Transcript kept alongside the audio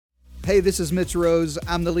Hey, this is Mitch Rose.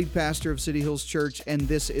 I'm the lead pastor of City Hills Church, and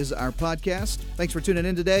this is our podcast. Thanks for tuning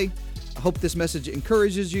in today. I hope this message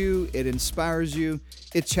encourages you, it inspires you,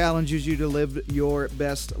 it challenges you to live your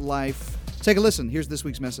best life. Take a listen. Here's this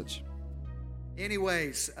week's message.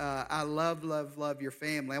 Anyways, I love your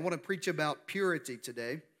family. I want to preach about purity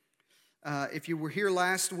today. If you were here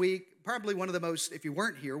last week, probably one of the most, if you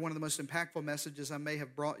weren't here, one of the most impactful messages I may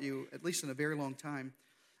have brought you, at least in a very long time,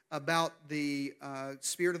 about the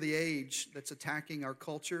spirit of the age that's attacking our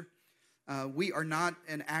culture. We are not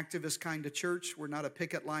an activist kind of church. We're not a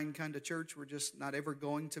picket line kind of church. We're just not ever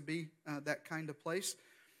going to be that kind of place.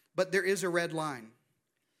 But there is a red line.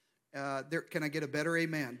 Can I get a better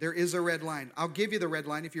amen? There is a red line. I'll give you the red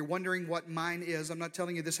line. If you're wondering what mine is, I'm not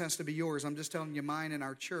telling you this has to be yours. I'm just telling you mine in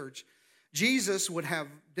our church. Jesus would have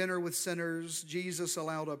dinner with sinners. Jesus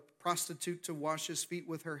allowed a prostitute to wash his feet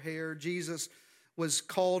with her hair. Jesus was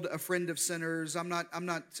called a friend of sinners. I'm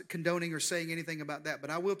not condoning or saying anything about that, but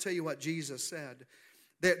I will tell you what Jesus said.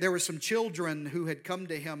 There were some children who had come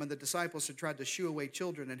to him, and the disciples had tried to shoo away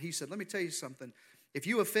children, and he said, let me tell you something. If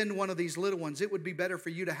you offend one of these little ones, it would be better for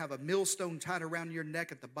you to have a millstone tied around your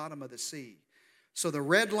neck at the bottom of the sea. So the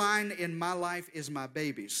red line in my life is my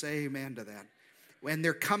babies. Say amen to that. And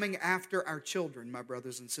they're coming after our children, my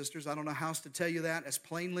brothers and sisters. I don't know how else to tell you that as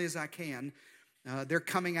plainly as I can. They're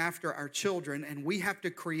coming after our children, and we have to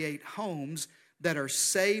create homes that are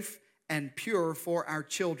safe and pure for our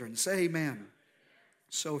children. Say amen.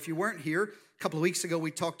 So if you weren't here, a couple of weeks ago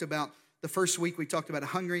the first week we talked about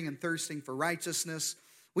hungering and thirsting for righteousness.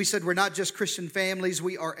 We said we're not just Christian families,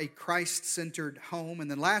 we are a Christ-centered home. And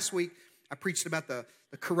then last week I preached about the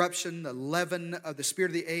corruption, the leaven of the spirit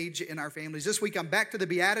of the age in our families. This week I'm back to the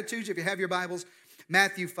Beatitudes. If you have your Bibles,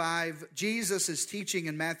 Matthew 5. Jesus is teaching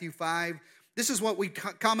in Matthew 5. This is what we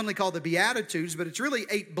commonly call the Beatitudes, but it's really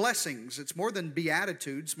 8 blessings. It's more than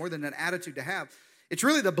Beatitudes, more than an attitude to have. It's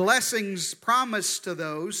really the blessings promised to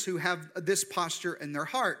those who have this posture in their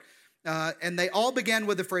heart. And they all begin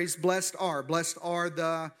with the phrase, blessed are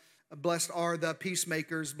the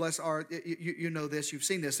peacemakers, blessed are, you know this, you've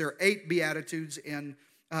seen this. There are 8 Beatitudes in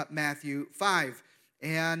Matthew 5.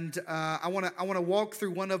 And I want to walk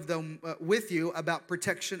through one of them with you about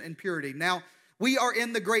protection and purity. Now, we are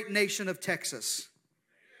in the great nation of Texas.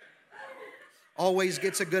 Always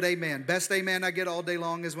gets a good amen. Best amen I get all day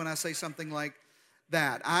long is when I say something like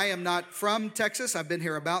that. I am not from Texas. I've been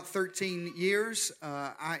here about 13 years.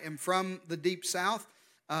 I am from the deep south,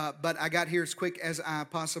 but I got here as quick as I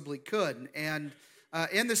possibly could. And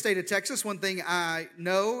in the state of Texas, one thing I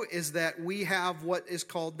know is that we have what is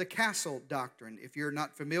called the castle doctrine. If you're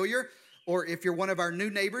not familiar, or if you're one of our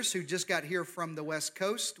new neighbors who just got here from the West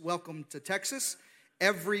Coast, welcome to Texas.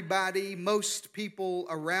 Everybody, most people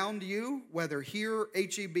around you, whether here,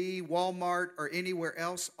 HEB, Walmart, or anywhere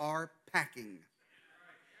else, are packing.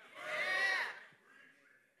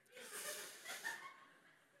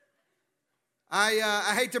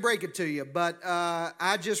 I hate to break it to you, but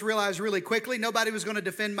I just realized really quickly nobody was going to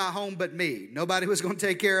defend my home but me. Nobody was going to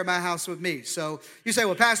take care of my house with me. So you say,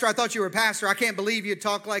 well, Pastor, I thought you were a pastor. I can't believe you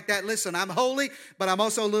talk like that. Listen, I'm holy, but I'm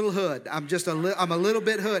also a little hood. I'm a little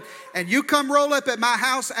bit hood. And you come roll up at my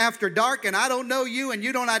house after dark, and I don't know you, and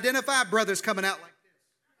you don't identify, brother's coming out like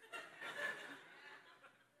this.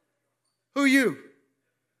 Who you?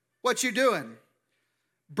 What you doing?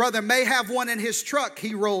 Brother may have one in his truck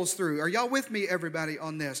he rolls through. Are y'all with me, everybody,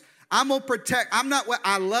 on this? I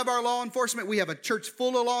love our law enforcement. We have a church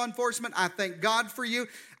full of law enforcement. I thank God for you.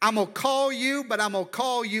 I'm going to call you, but I'm going to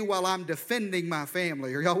call you while I'm defending my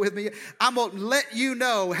family. Are y'all with me? I'm going to let you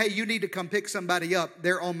know, hey, you need to come pick somebody up.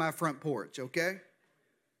 They're on my front porch, okay?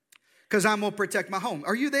 Because I'm going to protect my home.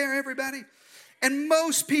 Are you there, everybody? And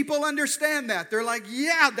most people understand that. They're like,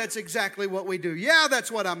 yeah, that's exactly what we do. Yeah, that's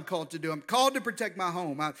what I'm called to do. I'm called to protect my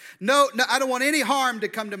home. I don't want any harm to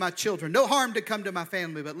come to my children. No harm to come to my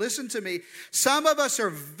family. But listen to me. Some of us are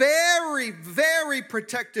very, very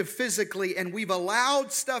protective physically, and we've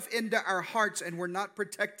allowed stuff into our hearts, and we're not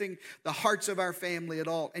protecting the hearts of our family at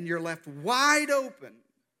all. And you're left wide open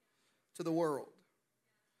to the world.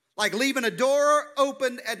 Like leaving a door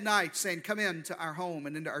open at night saying, come into our home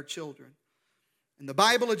and into our children. And the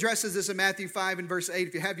Bible addresses this in Matthew 5 and verse 8.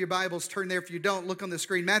 If you have your Bibles, turn there. If you don't, look on the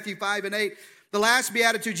screen. Matthew 5 and 8. The last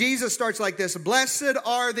beatitude, Jesus starts like this. Blessed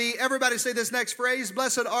are the, everybody say this next phrase.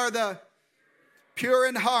 Blessed are the pure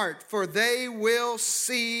in heart, for they will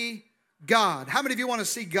see God. How many of you want to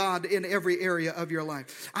see God in every area of your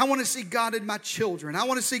life? I want to see God in my children. I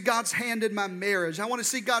want to see God's hand in my marriage. I want to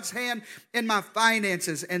see God's hand in my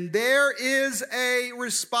finances. And there is a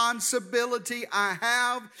responsibility I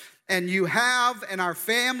have, and you have, and our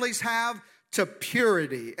families have, to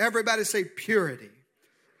purity. Everybody say purity.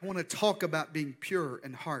 I want to talk about being pure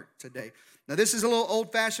in heart today. Now, this is a little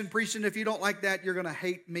old-fashioned preaching. If you don't like that, you're going to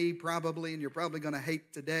hate me probably, and you're probably going to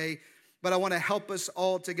hate today. But I want to help us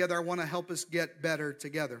all together. I want to help us get better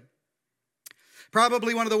together.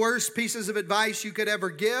 Probably one of the worst pieces of advice you could ever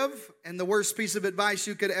give, and the worst piece of advice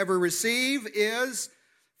you could ever receive is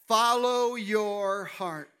follow your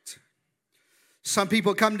heart. Some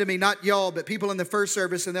people come to me, not y'all, but people in the first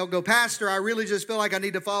service, and they'll go, Pastor, I really just feel like I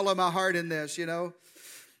need to follow my heart in this,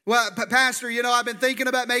 Well, Pastor, I've been thinking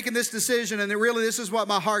about making this decision, and this is what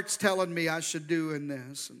my heart's telling me I should do in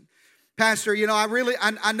this. And Pastor,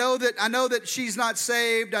 I know that she's not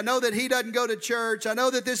saved. I know that he doesn't go to church. I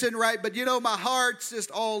know that this isn't right, but my heart's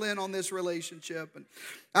just all in on this relationship. And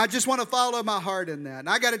I just want to follow my heart in that. And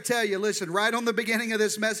I got to tell you, listen, right on the beginning of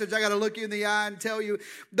this message, I got to look you in the eye and tell you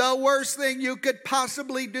the worst thing you could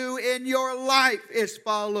possibly do in your life is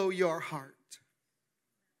follow your heart.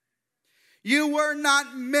 You were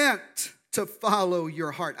not meant to follow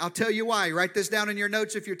your heart. I'll tell you why. Write this down in your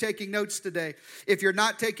notes if you're taking notes today. If you're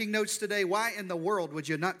not taking notes today, why in the world would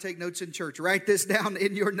you not take notes in church? Write this down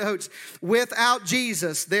in your notes. Without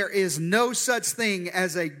Jesus, there is no such thing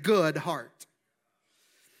as a good heart.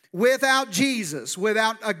 Without Jesus,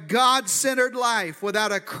 without a God-centered life,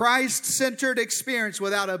 without a Christ-centered experience,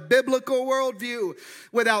 without a biblical worldview,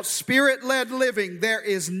 without Spirit-led living, there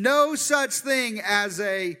is no such thing as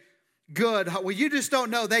a good heart. Well, you just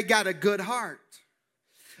don't know they got a good heart.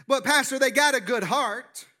 But Pastor, they got a good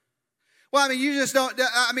heart. Well, you just don't.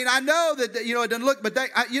 I know that it doesn't look, but they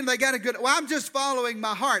got a good. Well, I'm just following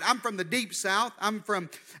my heart. I'm from the deep South. I'm from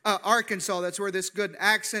Arkansas. That's where this good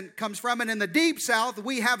accent comes from. And in the deep South,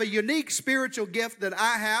 we have a unique spiritual gift that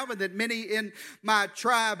I have, and that many in my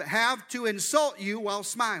tribe have, to insult you while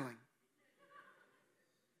smiling.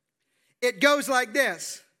 It goes like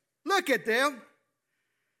this. Look at them.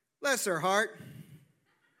 Bless their heart.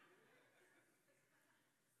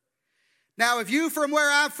 Now, if you from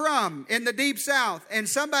where I'm from, in the deep South, and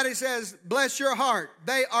somebody says, bless your heart,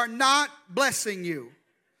 they are not blessing you.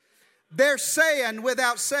 They're saying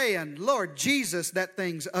without saying, Lord Jesus, that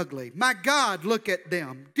thing's ugly. My God, look at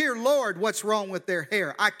them. Dear Lord, what's wrong with their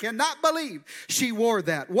hair? I cannot believe she wore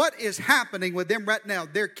that. What is happening with them right now?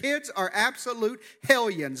 Their kids are absolute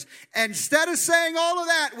hellions. Instead of saying all of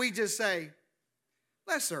that, we just say,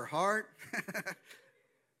 bless their heart.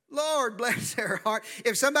 Lord, bless their heart.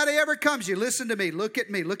 If somebody ever comes to you, listen to me, look at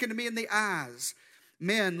me, look into me in the eyes.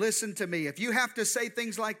 Men, listen to me. If you have to say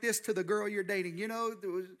things like this to the girl you're dating,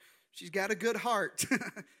 she's got a good heart.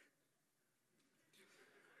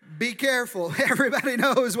 Be careful. Everybody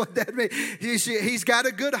knows what that means. He's got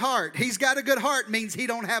a good heart. He's got a good heart means he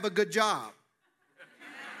don't have a good job.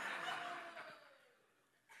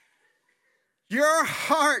 Your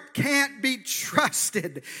heart can't be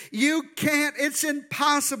trusted. You can't. It's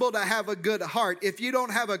impossible to have a good heart if you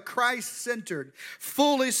don't have a Christ-centered,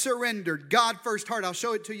 fully surrendered, God-first heart. I'll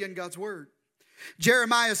show it to you in God's Word.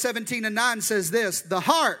 Jeremiah 17:9 says this, the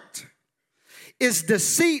heart is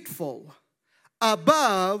deceitful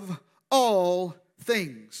above all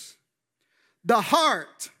things. The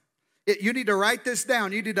heart. You need to write this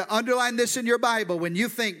down. You need to underline this in your Bible when you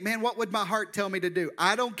think, man, what would my heart tell me to do?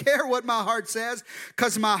 I don't care what my heart says,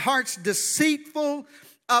 because my heart's deceitful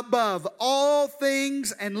above all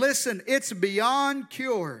things. And listen, it's beyond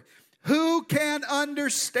cure. Who can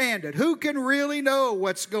understand it? Who can really know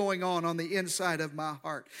what's going on the inside of my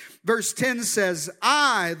heart? Verse 10 says,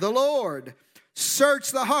 I, the Lord,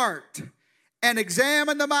 search the heart and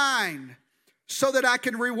examine the mind, so that I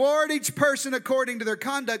can reward each person according to their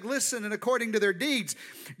conduct, listen, and according to their deeds.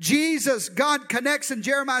 Jesus, God connects in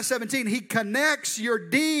Jeremiah 17. He connects your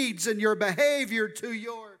deeds and your behavior to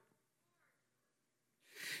your.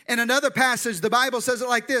 In another passage, the Bible says it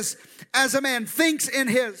like this, as a man thinks in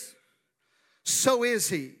his, so is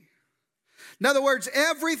he. In other words,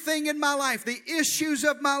 everything in my life, the issues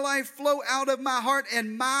of my life flow out of my heart,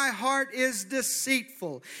 and my heart is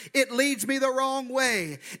deceitful. It leads me the wrong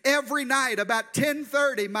way. Every night about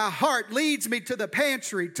 10:30, my heart leads me to the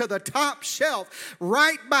pantry, to the top shelf,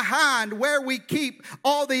 right behind where we keep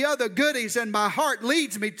all the other goodies, and my heart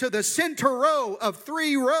leads me to the center row of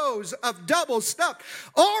 3 rows of double stuffed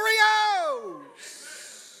Oreos.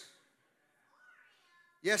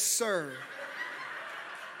 Yes, sir.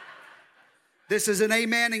 This is an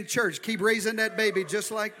amening church. Keep raising that baby just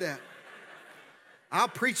like that. I'll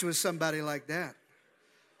preach with somebody like that.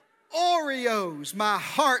 Oreos, my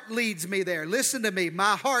heart leads me there. Listen to me.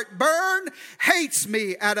 My heart hates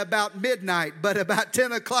me at about midnight, but about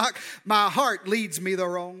 10 o'clock, my heart leads me the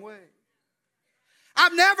wrong way.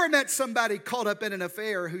 I've never met somebody caught up in an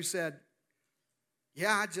affair who said,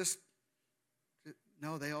 Yeah,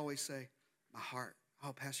 no, they always say, my heart.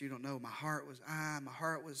 Oh, Pastor, you don't know. My heart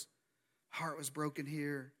was broken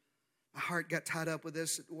here. My heart got tied up with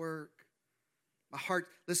this at work. My heart,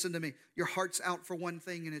 listen to me. Your heart's out for one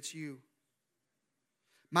thing and it's you.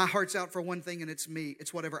 My heart's out for one thing and it's me.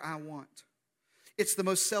 It's whatever I want. It's the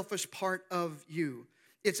most selfish part of you.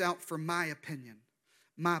 It's out for my opinion,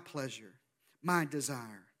 my pleasure, my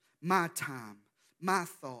desire, my time, my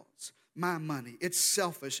thoughts, my money. It's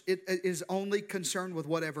selfish. It is only concerned with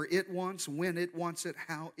whatever it wants, when it wants it,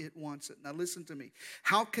 how it wants it. Now listen to me.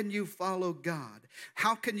 How can you follow God?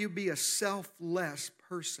 How can you be a selfless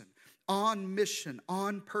person, on mission,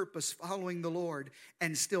 on purpose, following the Lord,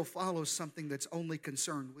 and still follow something that's only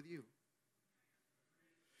concerned with you?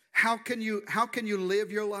 How can you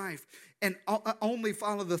live your life and only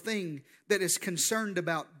follow the thing that is concerned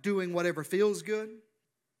about doing whatever feels good,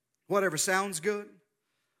 whatever sounds good,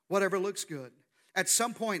 whatever looks good? At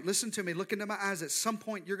some point, listen to me, look into my eyes, at some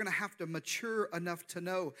point you're going to have to mature enough to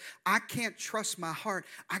know, I can't trust my heart.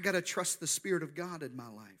 I got to trust the Spirit of God in my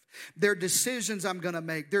life. There are decisions I'm going to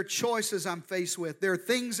make. There are choices I'm faced with. There are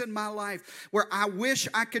things in my life where I wish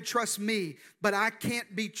I could trust me, but I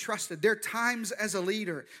can't be trusted. There are times as a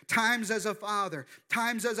leader, times as a father,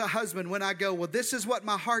 times as a husband when I go, well, this is what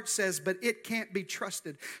my heart says, but it can't be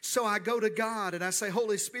trusted. So I go to God and I say,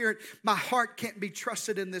 Holy Spirit, my heart can't be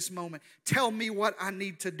trusted in this moment. Tell me what I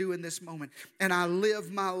need to do in this moment. And I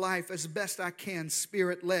live my life as best I can,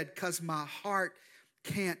 Spirit-led, because my heart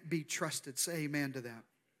can't be trusted. Say amen to that.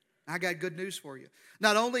 I got good news for you.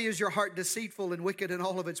 Not only is your heart deceitful and wicked in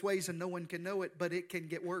all of its ways and no one can know it, but it can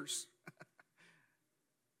get worse.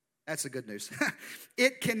 That's the good news.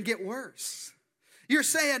 It can get worse. You're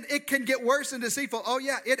saying it can get worse and deceitful. Oh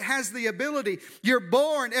yeah, it has the ability. You're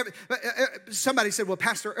born. Somebody said, well,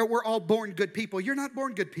 Pastor, we're all born good people. You're not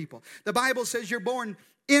born good people. The Bible says you're born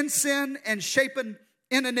in sin and shapen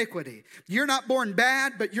in iniquity. You're not born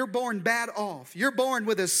bad, but you're born bad off. You're born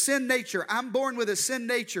with a sin nature. I'm born with a sin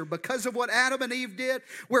nature. Because of what Adam and Eve did,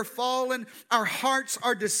 we're fallen. Our hearts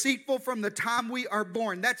are deceitful from the time we are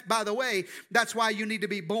born. That's, by the way, that's why you need to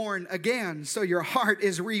be born again. So your heart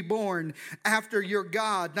is reborn after your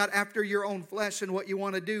God, not after your own flesh and what you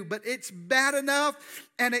want to do. But it's bad enough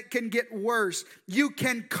and it can get worse. You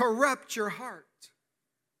can corrupt your heart.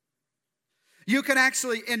 You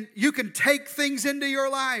can take things into your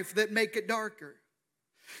life that make it darker.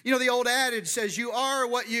 You know, the old adage says, you are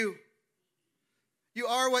what you.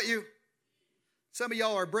 Some of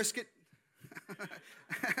y'all are brisket.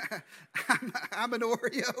 I'm an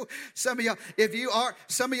Oreo. Some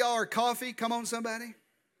of y'all are coffee. Come on, somebody.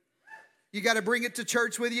 You got to bring it to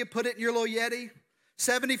church with you. Put it in your little Yeti.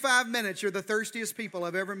 75 minutes, you're the thirstiest people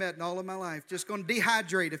I've ever met in all of my life. Just going to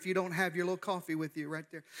dehydrate if you don't have your little coffee with you right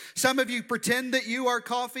there. Some of you pretend that you are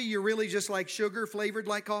coffee. You're really just like sugar flavored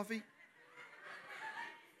like coffee.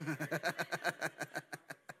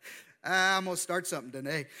 I'm going to start something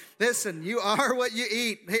today. Listen, you are what you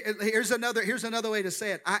eat. Here's another way to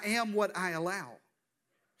say it. I am what I allow.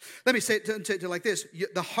 Let me say it to like this.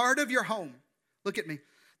 The heart of your home, look at me.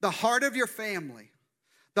 The heart of your family,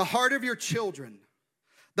 the heart of your children,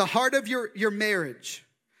 the heart of your marriage,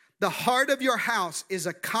 the heart of your house is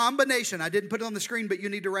a combination. I didn't put it on the screen, but you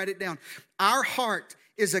need to write it down. Our heart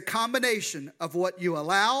is a combination of what you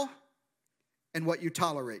allow and what you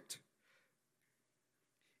tolerate.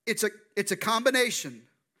 It's a combination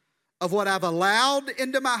of what I've allowed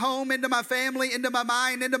into my home, into my family, into my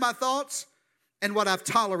mind, into my thoughts, and what I've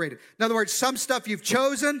tolerated. In other words, some stuff you've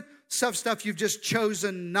chosen, some stuff you've just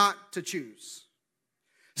chosen not to choose.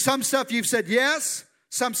 Some stuff you've said yes,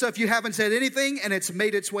 some stuff you haven't said anything, and it's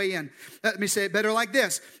made its way in. Let me say it better like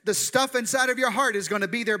this. The stuff inside of your heart is going to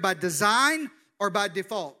be there by design or by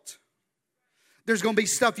default. There's going to be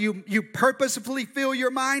stuff you purposefully fill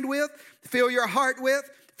your mind with, fill your heart with,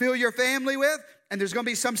 fill your family with, and there's going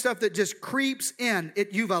to be some stuff that just creeps in.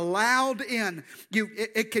 You've allowed in.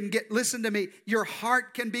 It can get, listen to me, your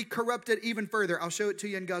heart can be corrupted even further. I'll show it to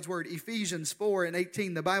you in God's Word. Ephesians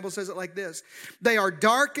 4:18, the Bible says it like this. They are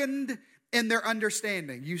darkened in their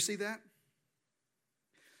understanding. You see that?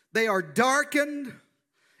 They are darkened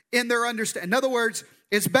in their understanding. In other words,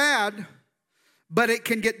 it's bad, but it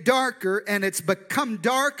can get darker, and it's become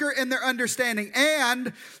darker in their understanding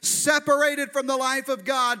and separated from the life of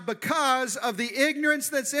God because of the ignorance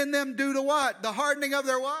that's in them due to what? The hardening of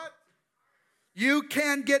their what? You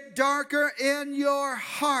can get darker in your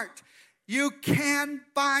heart. You can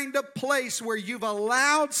find a place where you've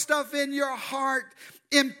allowed stuff in your heart,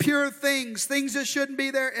 impure things that shouldn't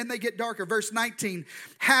be there, and they get darker. Verse 19,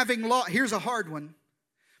 here's a hard one.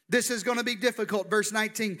 This is going to be difficult. Verse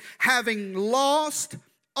 19, having lost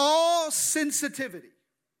all sensitivity.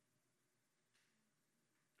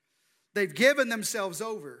 They've given themselves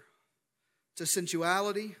over to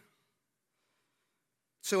sensuality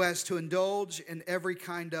so as to indulge in every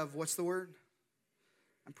kind of, what's the word?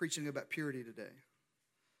 I'm preaching about purity today.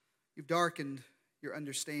 You've darkened your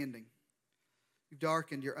understanding. You've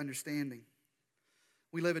darkened your understanding.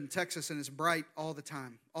 We live in Texas and it's bright all the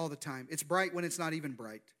time, all the time. It's bright when it's not even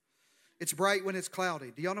bright. It's bright when it's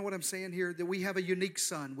cloudy. Do y'all know what I'm saying here? That we have a unique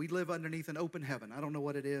sun. We live underneath an open heaven. I don't know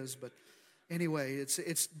what it is, but anyway,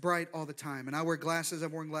 it's bright all the time. And I wear glasses.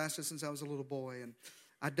 I've worn glasses since I was a little boy. And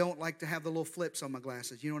I don't like to have the little flips on my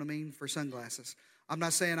glasses. You know what I mean? For sunglasses. I'm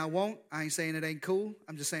not saying I won't. I ain't saying it ain't cool.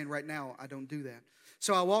 I'm just saying right now I don't do that.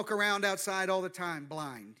 So I walk around outside all the time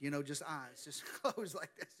blind. You know, just eyes just closed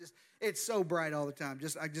like this. It's so bright all the time.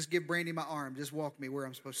 I just give Brandy my arm. Just walk me where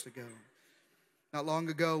I'm supposed to go. Not long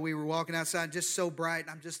ago, we were walking outside, just so bright.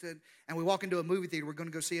 And we walk into a movie theater. We're going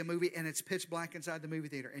to go see a movie, and it's pitch black inside the movie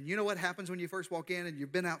theater. And you know what happens when you first walk in, and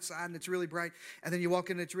you've been outside, and it's really bright, and then you walk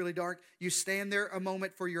in, and it's really dark? You stand there a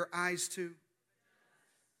moment for your eyes to.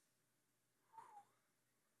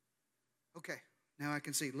 Okay, now I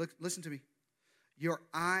can see. Look, listen to me. Your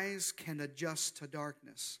eyes can adjust to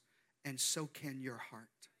darkness, and so can your heart.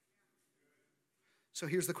 So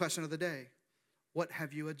here's the question of the day. What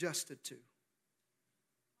have you adjusted to?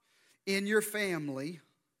 In your family,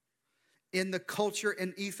 in the culture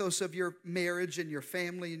and ethos of your marriage and your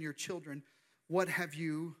family and your children, what have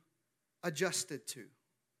you adjusted to?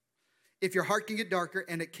 If your heart can get darker,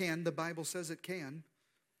 and it can, the Bible says it can,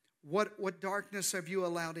 what darkness have you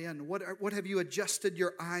allowed in? What have you adjusted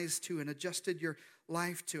your eyes to and adjusted your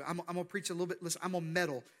life to? I'm going to preach a little bit. Listen, I'm going to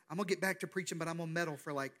meddle. I'm going to get back to preaching, but I'm going to meddle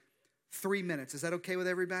for like 3 minutes. Is that okay with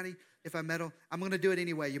everybody? If I meddle, I'm going to do it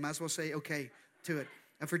anyway. You might as well say okay to it.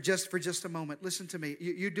 And for just a moment, listen to me.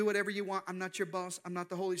 You do whatever you want. I'm not your boss. I'm not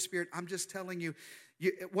the Holy Spirit. I'm just telling you,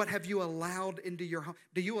 what have you allowed into your home?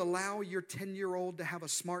 Do you allow your 10-year-old to have a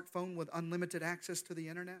smartphone with unlimited access to the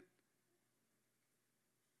internet?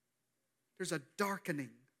 There's a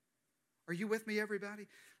darkening. Are you with me, everybody?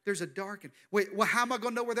 There's a darkening. Wait, well, how am I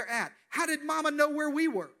going to know where they're at? How did Mama know where we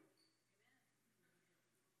were?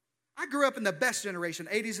 I grew up in the best generation,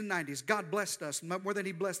 80s and 90s. God blessed us. More than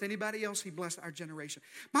He blessed anybody else, He blessed our generation.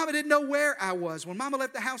 Mama didn't know where I was. When Mama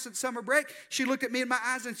left the house at summer break, she looked at me in my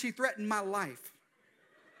eyes and she threatened my life.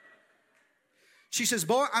 She says,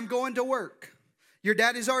 boy, I'm going to work. Your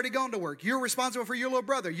daddy's already gone to work. You're responsible for your little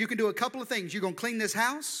brother. You can do a couple of things. You're going to clean this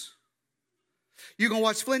house. You're going to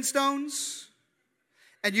watch Flintstones.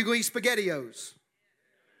 And you're going to eat SpaghettiOs.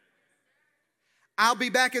 I'll be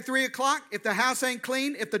back at 3 o'clock. If the house ain't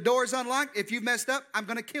clean, if the door's unlocked, if you've messed up, I'm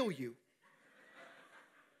going to kill you.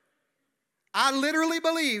 I literally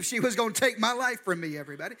believe she was going to take my life from me,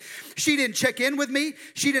 everybody. She didn't check in with me.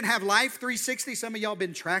 She didn't have Life 360. Some of y'all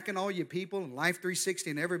been tracking all you people and Life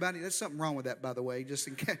 360 and everybody. There's something wrong with that, by the way, just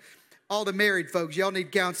in case. All the married folks, y'all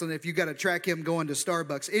need counseling if you got to track him going to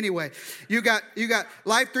Starbucks. Anyway, you got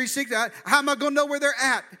Life 360. How am I going to know where they're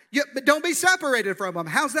at? But don't be separated from them.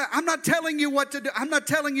 How's that? I'm not telling you what to do. I'm not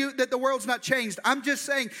telling you that the world's not changed. I'm just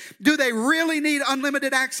saying, do they really need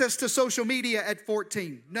unlimited access to social media at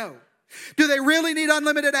 14? No. Do they really need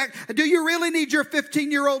unlimited access? Do you really need your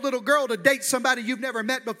 15-year-old little girl to date somebody you've never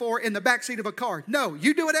met before in the backseat of a car? No.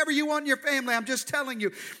 You do whatever you want in your family. I'm just telling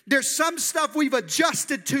you. There's some stuff we've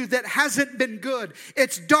adjusted to that hasn't been good.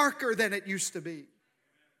 It's darker than it used to be.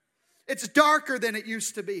 It's darker than it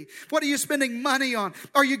used to be. What are you spending money on?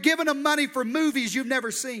 Are you giving them money for movies you've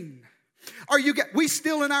never seen? We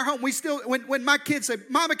still in our home. When my kids say,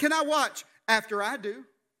 Mama, can I watch? After I do.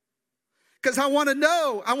 Because I want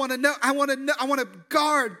to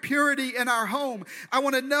guard purity in our home. I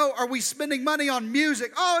want to know, are we spending money on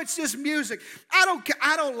music? Oh, it's just music.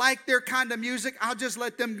 I don't like their kind of music. I'll just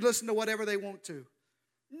let them listen to whatever they want to.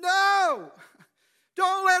 No.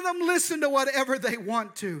 Don't let them listen to whatever they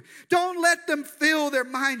want to. Don't let them fill their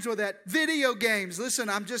minds with that. Video games. Listen,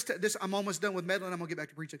 I'm almost done with meddling. I'm going to get back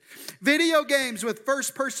to preaching. Video games with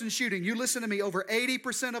first-person shooting. You listen to me. Over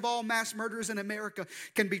 80% of all mass murders in America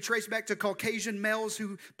can be traced back to Caucasian males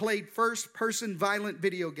who played first-person violent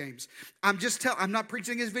video games. I'm not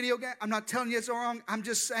preaching his video game. I'm not telling you it's wrong. I'm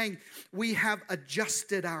just saying we have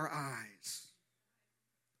adjusted our eyes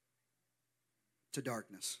to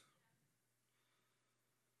darkness.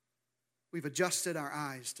 We've adjusted our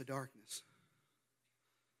eyes to darkness.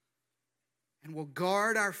 And we'll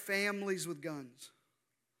guard our families with guns,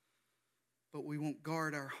 but we won't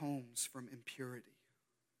guard our homes from impurity.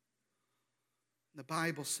 The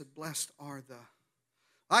Bible said, blessed are the...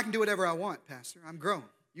 I can do whatever I want, Pastor. I'm grown.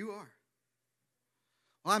 You are.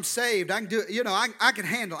 Well, I'm saved. I can do it. I can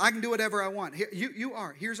handle. I can do whatever I want. Here, you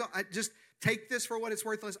are. Just take this for what it's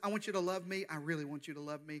worth. I want you to love me. I really want you to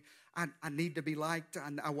love me. I need to be liked.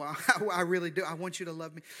 I really do. I want you to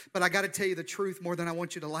love me. But I got to tell you the truth more than I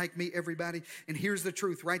want you to like me, everybody. And here's the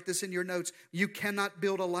truth. Write this in your notes. You cannot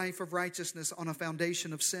build a life of righteousness on a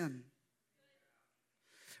foundation of sin.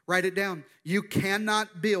 Write it down. You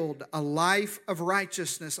cannot build a life of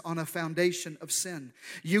righteousness on a foundation of sin.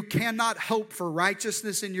 You cannot hope for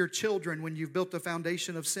righteousness in your children when you've built a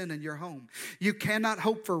foundation of sin in your home. You cannot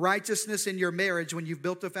hope for righteousness in your marriage when you've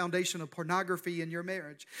built a foundation of pornography in your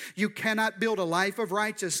marriage. You cannot build a life of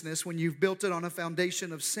righteousness when you've built it on a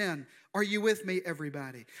foundation of sin. Are you with me,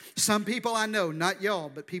 everybody? Some people I know, not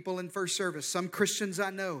y'all, but people in first service, some Christians I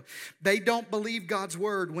know, they don't believe God's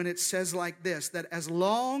word when it says like this, that as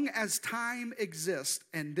long as time exists,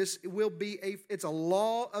 and this will be it's a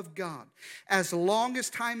law of God, as long as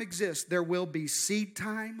time exists, there will be seed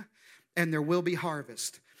time and there will be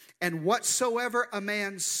harvest. And whatsoever a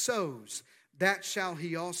man sows, that shall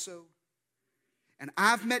he also. And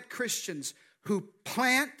I've met Christians who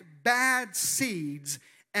plant bad seeds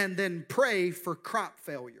and then pray for crop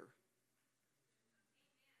failure.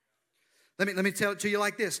 Let me tell it to you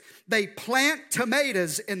like this. They plant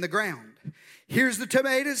tomatoes in the ground. Here's the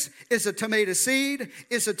tomatoes. It's a tomato seed.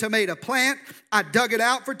 It's a tomato plant. I dug it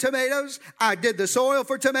out for tomatoes. I did the soil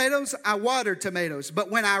for tomatoes. I watered tomatoes. But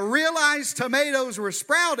when I realized tomatoes were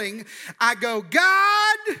sprouting, I go,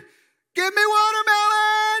 God, give me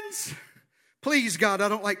watermelons. Please, God, I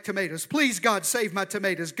don't like tomatoes. Please, God, save my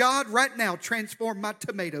tomatoes. God, right now, transform my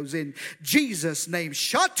tomatoes in Jesus' name.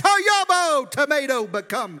 Shatayobo, tomato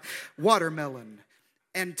become watermelon.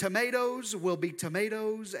 And tomatoes will be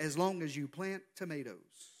tomatoes as long as you plant tomatoes.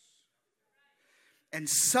 And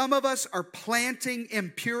some of us are planting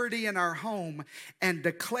impurity in our home and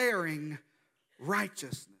declaring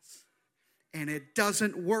righteousness. And it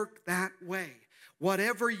doesn't work that way.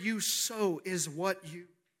 Whatever you sow is what you.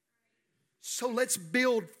 So let's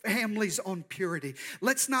build families on purity.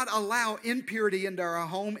 Let's not allow impurity into our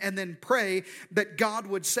home and then pray that God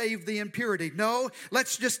would save the impurity. No,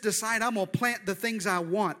 let's just decide I'm going to plant the things I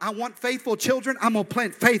want. I want faithful children. I'm going to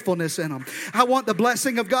plant faithfulness in them. I want the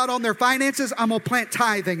blessing of God on their finances. I'm going to plant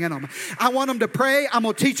tithing in them. I want them to pray. I'm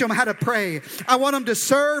going to teach them how to pray. I want them to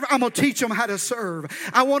serve. I'm going to teach them how to serve.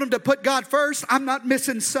 I want them to put God first. I'm not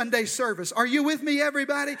missing Sunday service. Are you with me,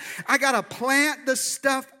 everybody? I got to plant the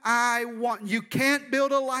stuff I want. You can't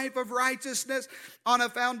build a life of righteousness on a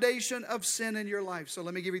foundation of sin in your life. So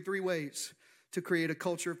let me give you 3 ways to create a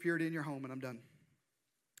culture of purity in your home, and I'm done.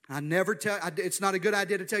 It's not a good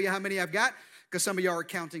idea to tell you how many I've got because some of y'all are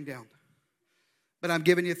counting down. But I'm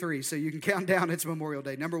giving you 3 so you can count down. It's Memorial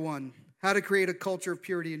Day. Number 1, how to create a culture of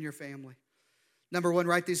purity in your family. Number 1,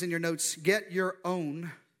 write these in your notes. Get your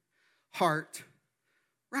own heart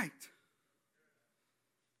right.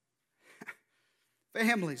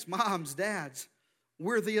 Families, moms, dads,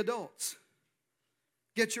 we're the adults.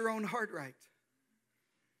 Get your own heart right.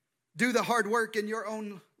 Do the hard work in your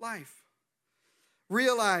own life.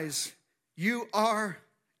 Realize you are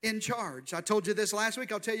in charge. I told you this last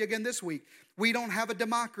week. I'll tell you again this week. We don't have a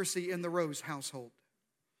democracy in the Rose household.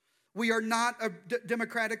 We are not a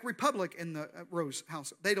democratic republic in the Rose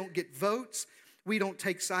household. They don't get votes. We don't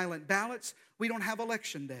take silent ballots. We don't have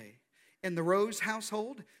election day. In the Rose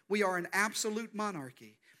household, we are an absolute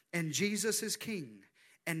monarchy. And Jesus is king.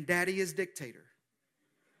 And daddy is dictator.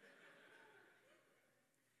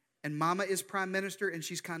 And mama is prime minister and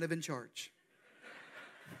she's kind of in charge.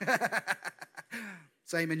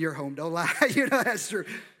 Same in your home, don't lie. You know that's true.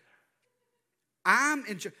 I'm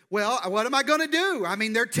in charge. Well, what am I going to do? I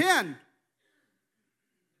mean, they're 10.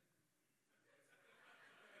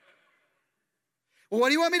 Well, what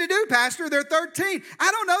do you want me to do, Pastor? They're 13.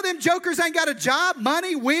 I don't know. Them jokers ain't got a job,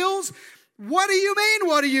 money, wheels. What do you mean,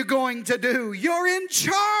 what are you going to do? You're in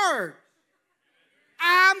charge.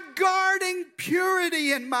 I'm guarding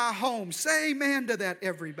purity in my home. Say amen to that,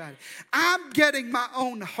 everybody. I'm getting my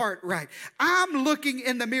own heart right. I'm looking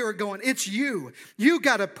in the mirror going, it's you. You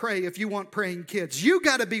got to pray if you want praying kids. You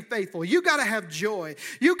got to be faithful. You got to have joy.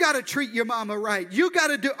 You got to treat your mama right. You got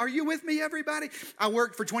to do, are you with me, everybody? I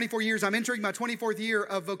worked for 24 years. I'm entering my 24th year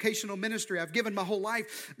of vocational ministry. I've given my whole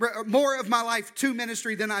life, more of my life to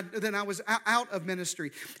ministry than I was out of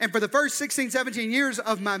ministry. And for the first 16, 17 years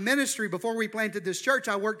of my ministry before we planted this church,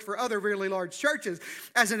 I worked for other really large churches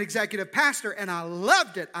as an executive pastor, and I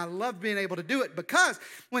loved it. I loved being able to do it because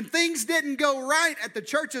when things didn't go right at the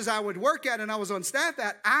churches I would work at and I was on staff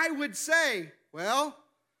at, I would say, well,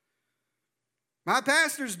 My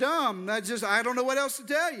pastor's dumb. I don't know what else to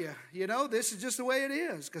tell you. This is just the way it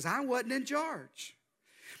is because I wasn't in charge.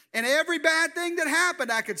 And every bad thing that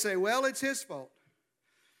happened, I could say, well, it's his fault.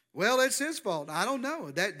 Well, it's his fault. I don't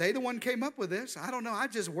know. They the one came up with this. I don't know. I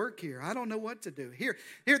just work here. I don't know what to do. Here,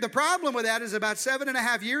 the problem with that is about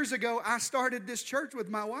 7.5 years ago, I started this church with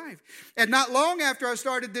my wife. And not long after I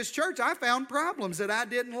started this church, I found problems that I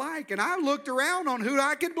didn't like. And I looked around on who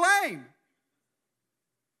I could blame.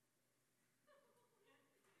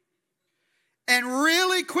 And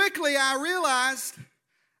really quickly, I realized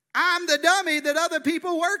I'm the dummy that other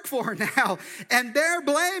people work for now. And they're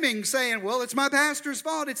blaming, saying, well, it's my pastor's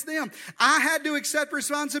fault. It's them. I had to accept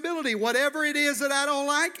responsibility. Whatever it is that I don't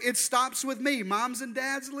like, it stops with me. Moms and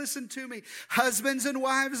dads, listen to me. Husbands and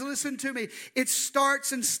wives, listen to me. It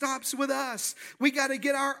starts and stops with us. We got to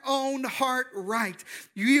get our own heart right.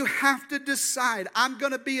 You have to decide, I'm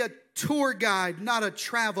going to be a tour guide, not a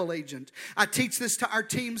travel agent. I teach this to our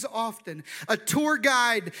teams often. A tour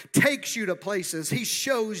guide takes you to places. He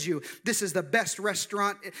shows you this is the best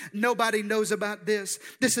restaurant. Nobody knows about this.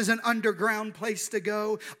 This is an underground place to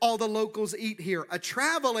go. All the locals eat here. A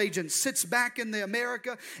travel agent sits back in the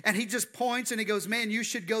America and he just points and he goes, man, you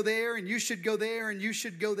should go there and you should go there and you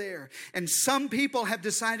should go there. And some people have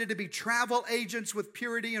decided to be travel agents with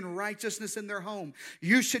purity and righteousness in their home.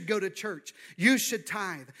 You should go to church. You should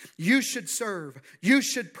tithe. You should serve. You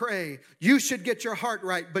should pray. You should get your heart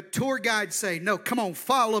right. But tour guides say, no, come on,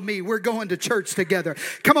 follow me. We're going to church together.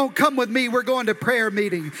 Come on, come with me. We're going to prayer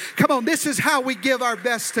meeting. Come on, this is how we give our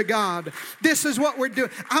best to God. This is what we're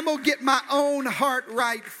doing. I'm going to get my own heart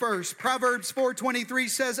right first. Proverbs 4:23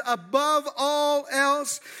 says, above all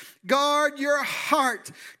else, guard your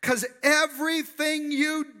heart, because everything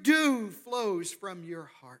you do flows from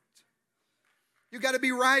your heart. You got to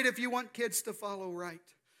be right if you want kids to follow right.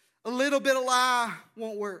 A little bit of lie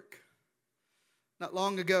won't work. Not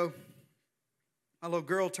long ago, my little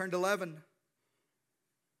girl turned 11.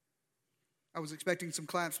 I was expecting some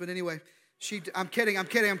claps, but anyway, I'm kidding.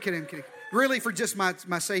 Really for just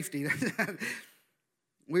my safety.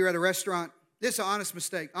 We were at a restaurant. This is an honest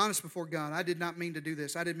mistake, honest before God. I did not mean to do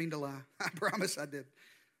this. I didn't mean to lie. I promise I did.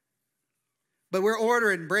 But we're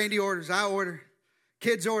ordering. Brandy orders. I order.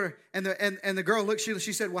 Kids order. And the girl looked,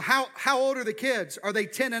 she said, well, how old are the kids? Are they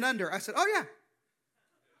 10 and under? I said, oh, yeah.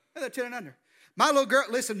 They're 10 and under. My little girl,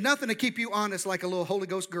 listen, nothing to keep you honest like a little Holy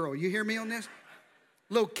Ghost girl. You hear me on this?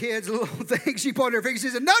 Little kids, little things. She pointed her finger. She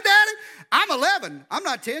said, no, Daddy, I'm 11. I'm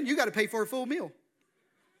not 10. You got to pay for a full meal.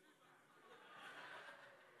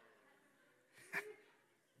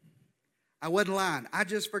 I wasn't lying. I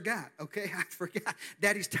just forgot, okay? I forgot.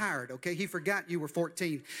 Daddy's tired, okay? He forgot you were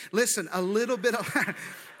 14. Listen, a little bit of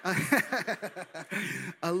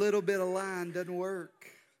lying doesn't work.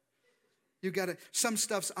 You got to, some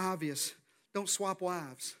stuff's obvious. Don't swap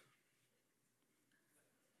wives.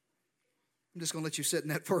 I'm just going to let you sit in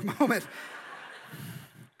that for a moment.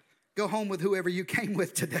 Go home with whoever you came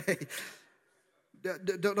with today.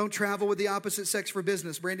 Don't travel with the opposite sex for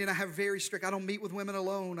business. Brandy and I have very strict. I don't meet with women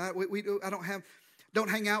alone. Don't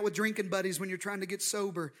hang out with drinking buddies when you're trying to get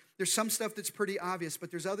sober. There's some stuff that's pretty obvious,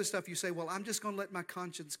 but there's other stuff you say, well, I'm just going to let my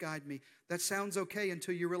conscience guide me. That sounds okay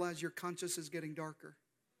until you realize your conscience is getting darker.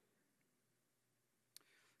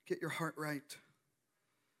 Get your heart right.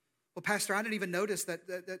 Well, Pastor, I didn't even notice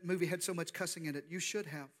that movie had so much cussing in it. You should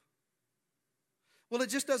have. Well, it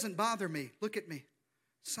just doesn't bother me. Look at me.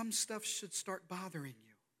 Some stuff should start bothering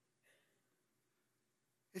you.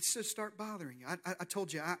 It should start bothering you. I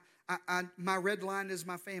told you, my red line is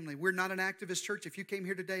my family. We're not an activist church. If you came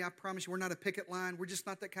here today, I promise you, we're not a picket line. We're just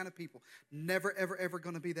not that kind of people. Never, ever, ever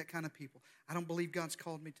going to be that kind of people. I don't believe God's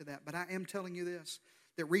called me to that. But I am telling you this,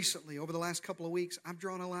 that recently, over the last couple of weeks, I've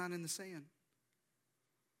drawn a line in the sand.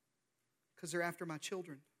 Because they're after my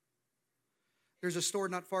children. There's a store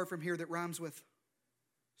not far from here that rhymes with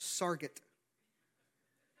Sarget.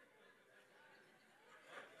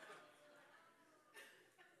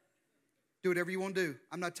 Do whatever you want to do.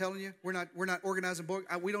 I'm not telling you. We're not organizing.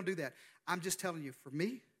 We don't do that. I'm just telling you, for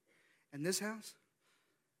me and this house,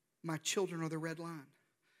 my children are the red line.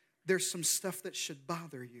 There's some stuff that should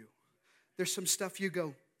bother you. There's some stuff you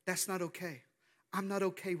go, that's not okay. I'm not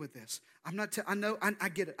okay with this. I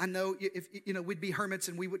get it. I know if we'd be hermits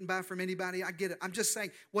and we wouldn't buy from anybody. I get it. I'm just saying,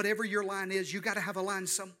 whatever your line is, you got to have a line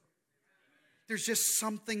somewhere. there's just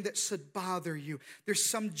something that should bother you. There's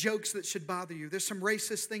some jokes that should bother you. There's some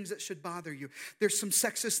racist things that should bother you. There's some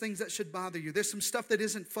sexist things that should bother you. There's some stuff that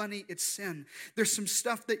isn't funny, it's sin. There's some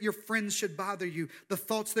stuff that your friends should bother you. The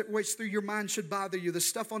thoughts that race through your mind should bother you. The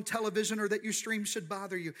stuff on television or that you stream should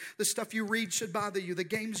bother you. The stuff you read should bother you. The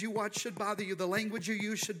games you watch should bother you. The language you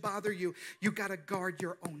use should bother you. You got to guard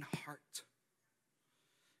your own heart.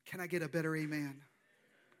 Can I get a better amen?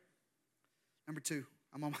 Number 2.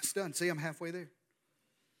 I'm almost done. See, I'm halfway there.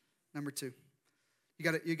 Number 2. You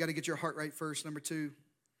got to get your heart right first. Number 2,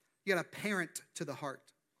 you got to parent to the heart.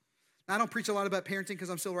 Now, I don't preach a lot about parenting because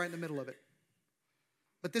I'm still right in the middle of it.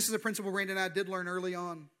 But this is a principle Randy and I did learn early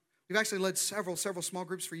on. We've actually led several small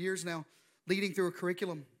groups for years now, leading through a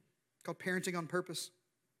curriculum called Parenting on Purpose.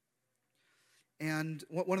 And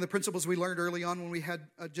one of the principles we learned early on when we had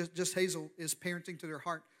just Hazel is parenting to their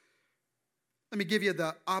heart. Let me give you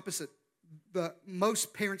the opposite.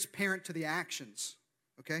 Most parents parent to the actions,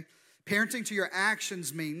 okay? Parenting to your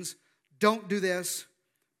actions means don't do this,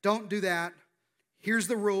 don't do that. Here's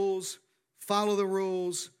the rules, follow the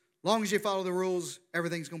rules. As long as you follow the rules,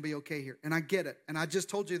 everything's going to be okay here. And I get it. And I just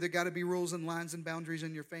told you there got to be rules and lines and boundaries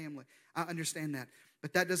in your family. I understand that.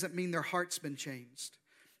 But that doesn't mean their heart's been changed.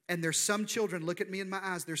 And there's some children, look at me in my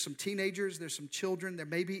eyes, there's some teenagers, there's some children, there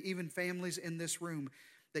may be even families in this room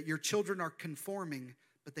that your children are conforming,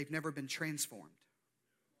 but they've never been transformed.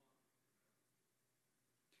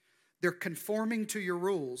 They're conforming to your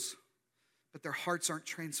rules, but their hearts aren't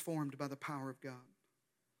transformed by the power of God.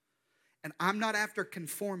 And I'm not after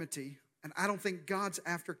conformity, and I don't think God's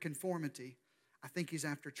after conformity. I think He's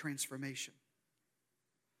after transformation.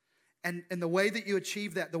 And the way that you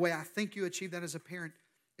achieve that, the way I think you achieve that as a parent,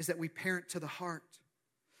 is that we parent to the heart.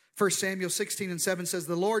 1 Samuel 16:7 says,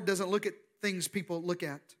 the Lord doesn't look at things people look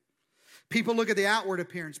at. People look at the outward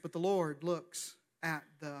appearance, but the Lord looks at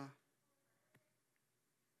the...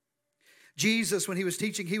 Jesus, when He was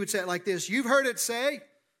teaching, He would say it like this: you've heard it say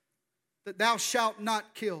that thou shalt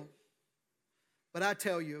not kill. But I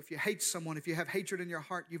tell you, if you hate someone, if you have hatred in your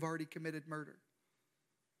heart, you've already committed murder.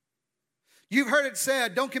 You've heard it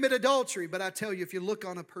said, don't commit adultery. But I tell you, if you look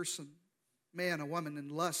on a person, man, a woman,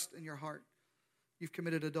 and lust in your heart, you've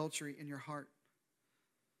committed adultery in your heart.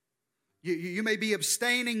 You may be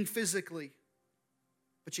abstaining physically,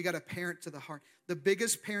 but you got to parent to the heart. The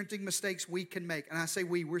biggest parenting mistakes we can make, and I say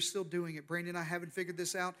we're still doing it. Brandy and I haven't figured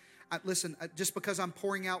this out. Listen, just because I'm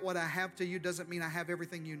pouring out what I have to you doesn't mean I have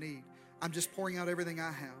everything you need. I'm just pouring out everything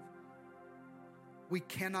I have. We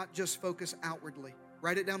cannot just focus outwardly.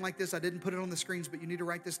 Write it down like this. I didn't put it on the screens, but you need to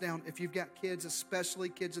write this down. If you've got kids, especially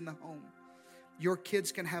kids in the home, your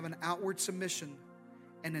kids can have an outward submission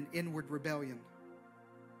and an inward rebellion.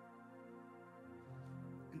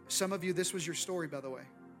 And some of you, this was your story, by the way.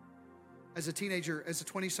 As a teenager, as a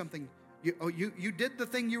 20-something, you did the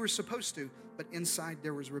thing you were supposed to, but inside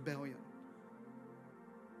there was rebellion.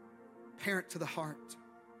 Parent to the heart.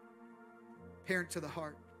 Parent to the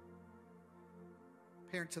heart.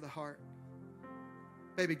 Parent to the heart.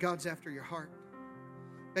 Baby, God's after your heart.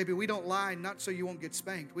 Baby, we don't lie not so you won't get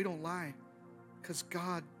spanked. We don't lie because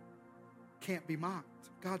God can't be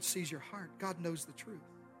mocked. God sees your heart. God knows the truth.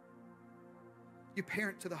 You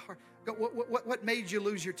parent to the heart. What made you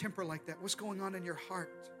lose your temper like that? What's going on in your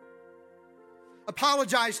heart?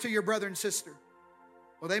 Apologize to your brother and sister.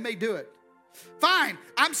 Well, they may do it. Fine.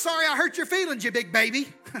 I'm sorry I hurt your feelings, you big baby.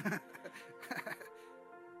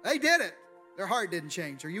 They did it. Their heart didn't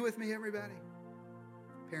change. Are you with me, everybody?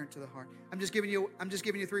 Parent to the heart. I'm just giving you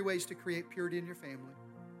 3 ways to create purity in your family.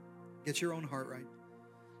 Get your own heart right.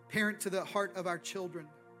 Parent to the heart of our children.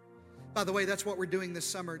 By the way, that's what we're doing this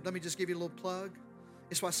summer. Let me just give you a little plug.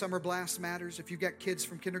 It's why Summer Blast matters. If you've got kids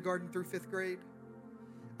from kindergarten through 5th grade,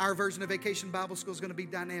 our version of Vacation Bible School is going to be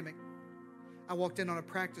dynamic. I walked in on a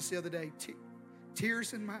practice the other day,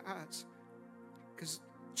 tears in my eyes, because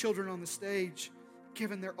children on the stage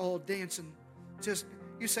giving their all, dancing. Just,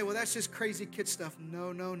 you say, well, that's just crazy kid stuff.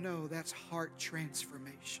 No. That's heart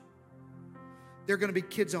transformation. There are going to be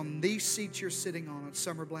kids on these seats you're sitting on at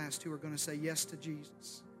Summer Blast who are going to say yes to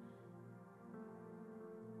Jesus.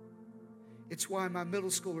 It's why my middle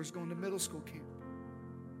schooler is going to middle school camp.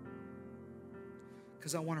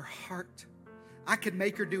 Because I want her heart. I could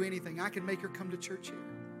make her do anything. I could make her come to church here.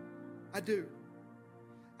 I do.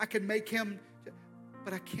 I could make him,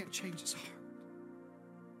 but I can't change his heart.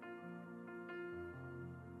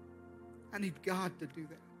 I need God to do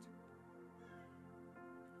that.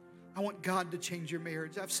 I want God to change your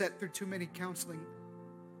marriage. I've sat through too many counseling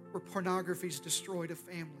where pornography's destroyed a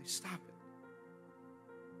family. Stop it.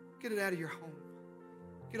 Get it out of your home.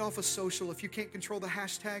 Get off of social. If you can't control the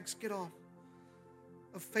hashtags, get off.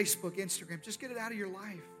 of Facebook, Instagram. Just get it out of your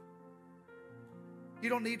life. You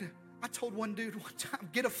don't need, I told one dude one time,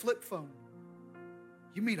 get a flip phone.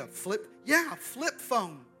 You mean a flip? Yeah, a flip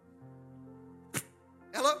phone.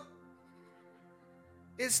 Hello?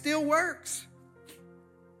 It still works.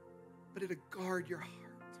 But it'll guard your heart.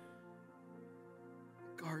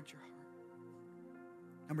 Guard your heart.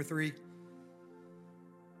 Number 3,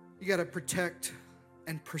 you got to protect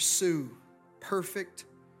and pursue perfect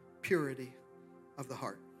purity of the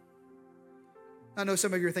heart. I know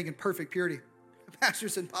some of you are thinking perfect purity. Pastor,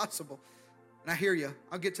 it's impossible. And I hear you.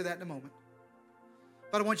 I'll get to that in a moment.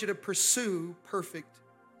 But I want you to pursue perfect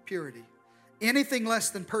purity. Anything less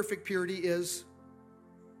than perfect purity is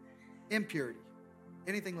impurity.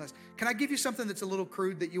 Anything less. Can I give you something that's a little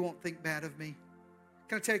crude that you won't think bad of me?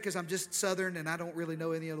 Can I tell you, because I'm just Southern and I don't really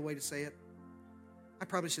know any other way to say it? I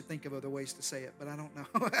probably should think of other ways to say it, but I don't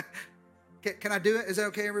know. Can I do it? Is that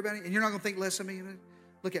okay, everybody? And you're not going to think less of me?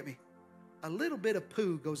 Look at me. A little bit of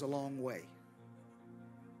poo goes a long way.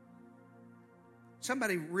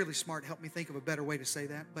 Somebody really smart helped me think of a better way to say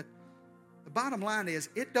that, but the bottom line is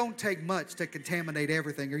it don't take much to contaminate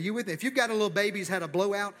everything. Are you with me? If you've got a little baby who's had a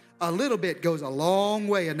blowout, a little bit goes a long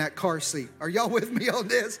way in that car seat. Are y'all with me on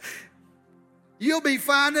this? You'll be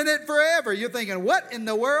finding it forever. You're thinking, what in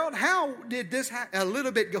the world? How did this happen? A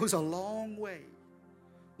little bit goes a long way.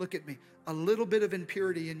 Look at me. A little bit of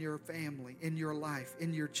impurity in your family, in your life,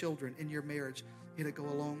 in your children, in your marriage, it'll go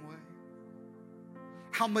a long way.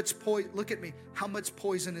 How much poison? Look at me. How much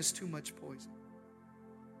poison is too much poison?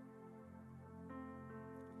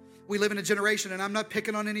 We live in a generation, and I'm not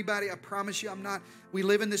picking on anybody. I promise you I'm not. We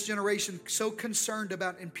live in this generation so concerned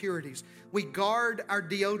about impurities. We guard our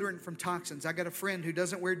deodorant from toxins. I got a friend who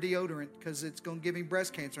doesn't wear deodorant because it's going to give him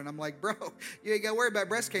breast cancer. And I'm like, bro, you ain't got to worry about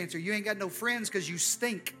breast cancer. You ain't got no friends because you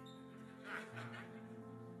stink.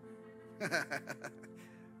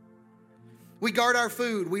 We guard our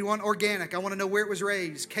food. We want organic. I want to know where it was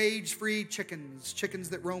raised. Cage-free chickens.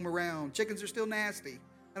 Chickens that roam around. Chickens are still nasty.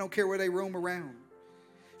 I don't care where they roam around.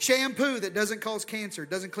 Shampoo that doesn't cause cancer.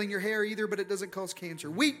 Doesn't clean your hair either, but it doesn't cause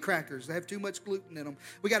cancer. Wheat crackers that have too much gluten in them.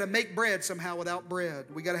 We got to make bread somehow without bread.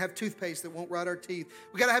 We got to have toothpaste that won't rot our teeth.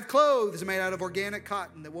 We got to have clothes made out of organic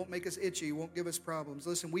cotton that won't make us itchy, won't give us problems.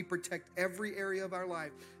 Listen, we protect every area of our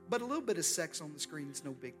life, but a little bit of sex on the screen is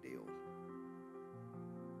no big deal.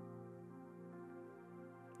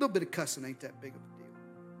 A little bit of cussing ain't that big of a deal.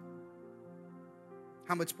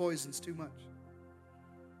 How much poison's too much?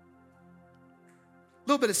 A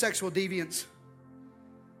little bit of sexual deviance.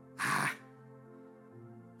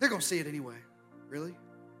 They're going to see it anyway. Really?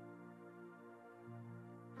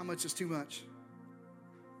 How much is too much?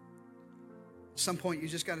 At some point, you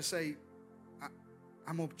just got to say,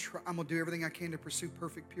 I'm going to do everything I can to pursue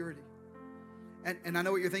perfect purity. And I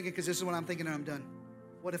know what you're thinking, because this is what I'm thinking and I'm done.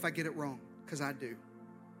 What if I get it wrong? Because I do.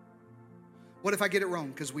 What if I get it wrong?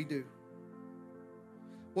 Because we do.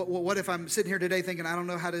 What if I'm sitting here today thinking, I don't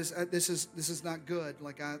know how this is not good.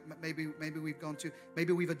 Like maybe we've gone too,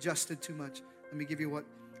 maybe we've adjusted too much. Let me give you what,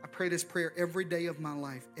 I pray this prayer every day of my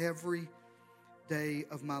life. Every day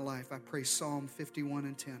of my life. I pray Psalm 51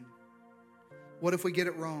 and 10. What if we get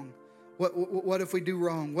it wrong? What if we do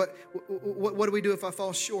wrong? What do we do if I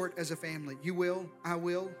fall short as a family? You will, I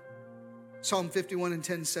will. Psalm 51 and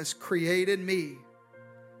 10 says, create in me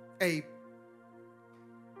a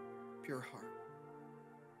pure heart.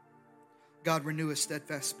 God, renew a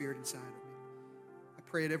steadfast spirit inside of me. I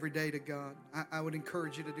pray it every day to God. I would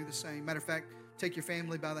encourage you to do the same. Matter of fact, take your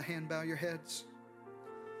family by the hand, bow your heads.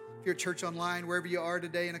 If you're at church online, wherever you are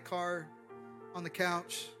today, in a car, on the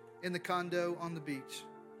couch, in the condo, on the beach,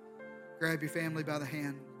 grab your family by the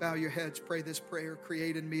hand, bow your heads, pray this prayer,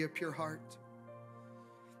 create in me a pure heart.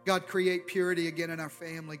 God, create purity again in our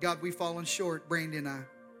family. God, we've fallen short, Brandy and I.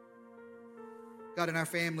 God, in our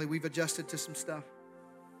family, we've adjusted to some stuff.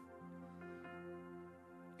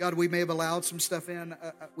 God, we may have allowed some stuff in.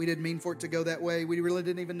 We didn't mean for it to go that way. We really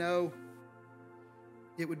didn't even know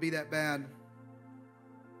it would be that bad.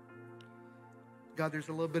 God, there's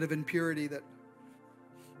a little bit of impurity that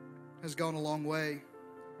has gone a long way.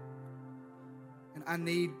 And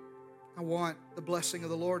I want the blessing of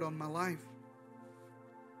the Lord on my life.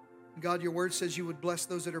 God, your word says you would bless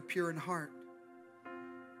those that are pure in heart.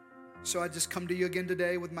 So I just come to you again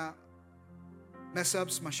today with my mess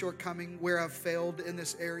ups, my shortcoming, where I've failed in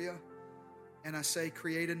this area. And I say,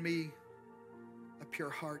 create in me a pure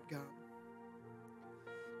heart, God.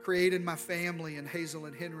 Create in my family and Hazel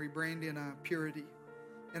and Henry, Brandy and I, purity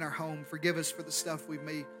in our home. Forgive us for the stuff we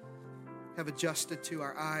may have adjusted to.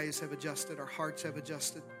 Our eyes have adjusted. Our hearts have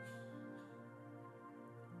adjusted.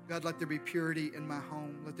 God, let there be purity in my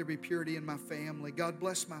home. Let there be purity in my family. God,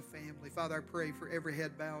 bless my family. Father, I pray for every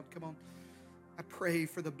head bowed. Come on. I pray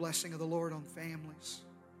for the blessing of the Lord on families.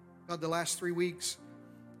 God, the last 3 weeks,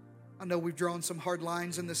 I know we've drawn some hard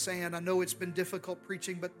lines in the sand. I know it's been difficult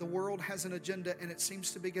preaching, but the world has an agenda, and it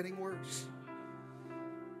seems to be getting worse.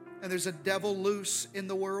 And there's a devil loose in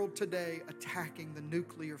the world today attacking the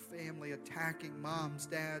nuclear family, attacking moms,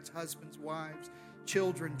 dads, husbands, wives,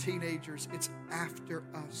 children, teenagers. It's after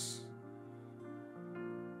us.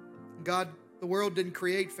 God, the world didn't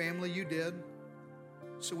create family, you did.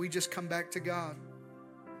 So we just come back to God.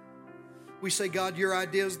 We say, God, your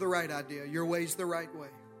idea is the right idea. Your way's the right way.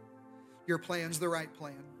 Your plan's the right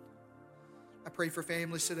plan. I pray for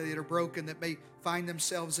families today that are broken, that may find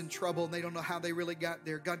themselves in trouble and they don't know how they really got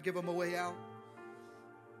there. God, give them a way out.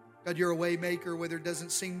 God, you're a way maker where there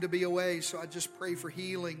doesn't seem to be a way. So I just pray for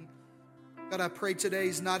healing. God, I pray today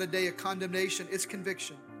is not a day of condemnation. It's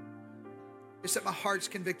conviction. It's that my heart's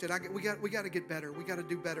convicted. We got to get better. We got to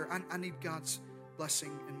do better. I need God's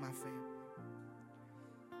blessing in my family.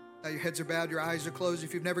 Now your heads are bowed, your eyes are closed.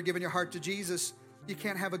 If you've never given your heart to Jesus, you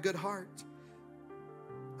can't have a good heart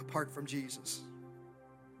apart from Jesus.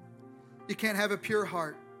 You can't have a pure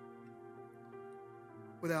heart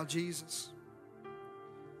without Jesus.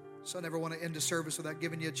 So I never want to end a service without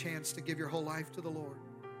giving you a chance to give your whole life to the Lord.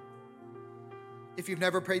 If you've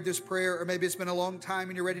never prayed this prayer, or maybe it's been a long time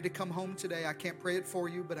and you're ready to come home today, I can't pray it for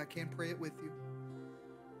you, but I can pray it with you.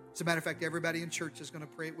 As a matter of fact, everybody in church is going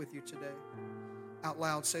to pray it with you today. Out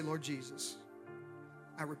loud, say, Lord Jesus,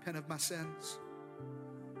 I repent of my sins.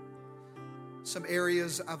 Some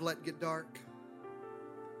areas I've let get dark.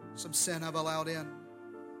 Some sin I've allowed in.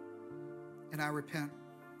 And I repent.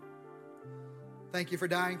 Thank you for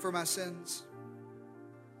dying for my sins.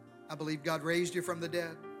 I believe God raised you from the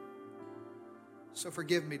dead. So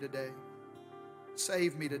forgive me today.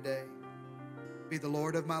 Save me today. Be the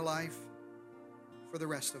Lord of my life for the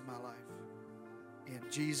rest of my life. In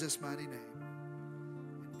Jesus' mighty name.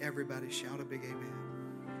 And everybody shout a big amen.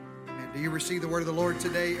 Amen. Do you receive the word of the Lord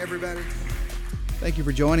today, everybody? Thank you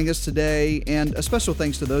for joining us today, and a special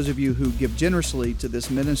thanks to those of you who give generously to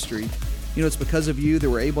this ministry. You know, it's because of you that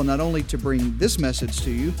we're able not only to bring this message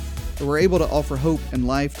to you, but we're able to offer hope and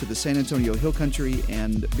life to the San Antonio Hill Country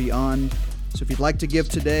and beyond. So if you'd like to give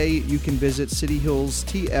today, you can visit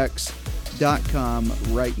cityhillstx.com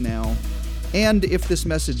right now. And if this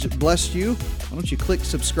message blessed you, why don't you click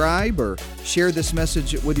subscribe or share this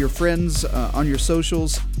message with your friends on your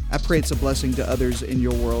socials. I pray it's a blessing to others in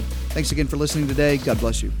your world. Thanks again for listening today. God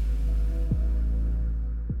bless you.